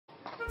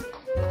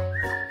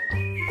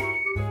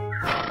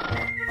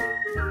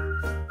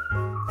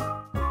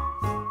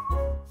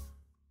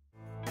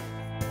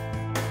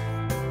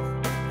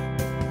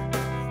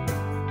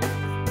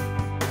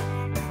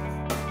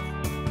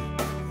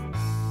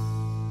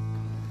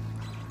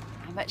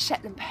I'm at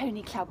Shetland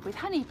Pony Club with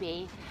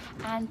Honeybee,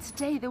 and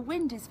today the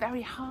wind is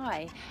very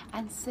high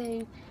and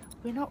so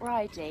we're not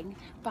riding,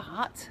 but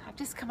I've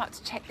just come up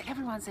to check that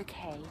everyone's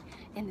okay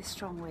in the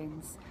strong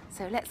winds.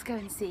 So let's go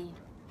and see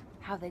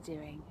how they're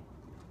doing.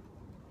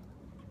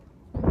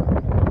 Well,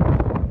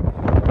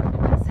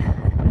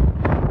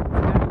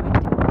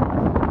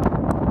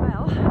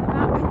 I'm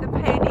out with the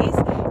ponies.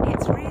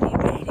 It's really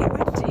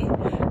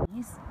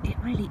windy. It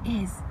really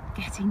is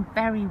getting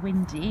very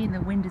windy and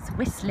the wind is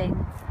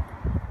whistling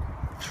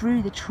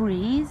through the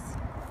trees,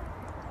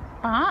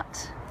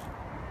 but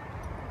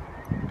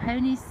the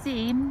ponies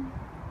seem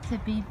to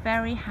be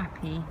very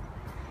happy.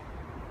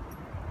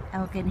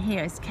 Elgin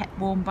here is kept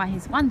warm by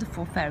his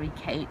wonderful furry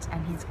coat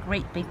and his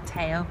great big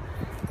tail,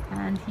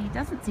 and he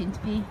doesn't seem to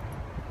be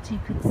too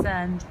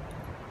concerned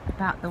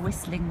about the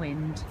whistling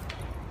wind.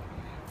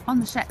 On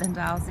the Shetland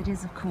Isles it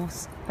is of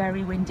course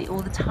very windy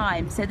all the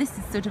time, so this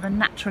is sort of a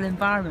natural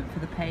environment for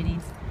the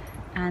ponies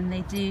and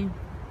they do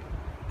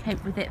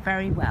cope with it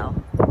very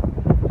well.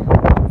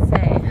 So,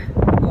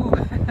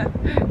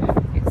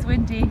 it's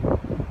windy.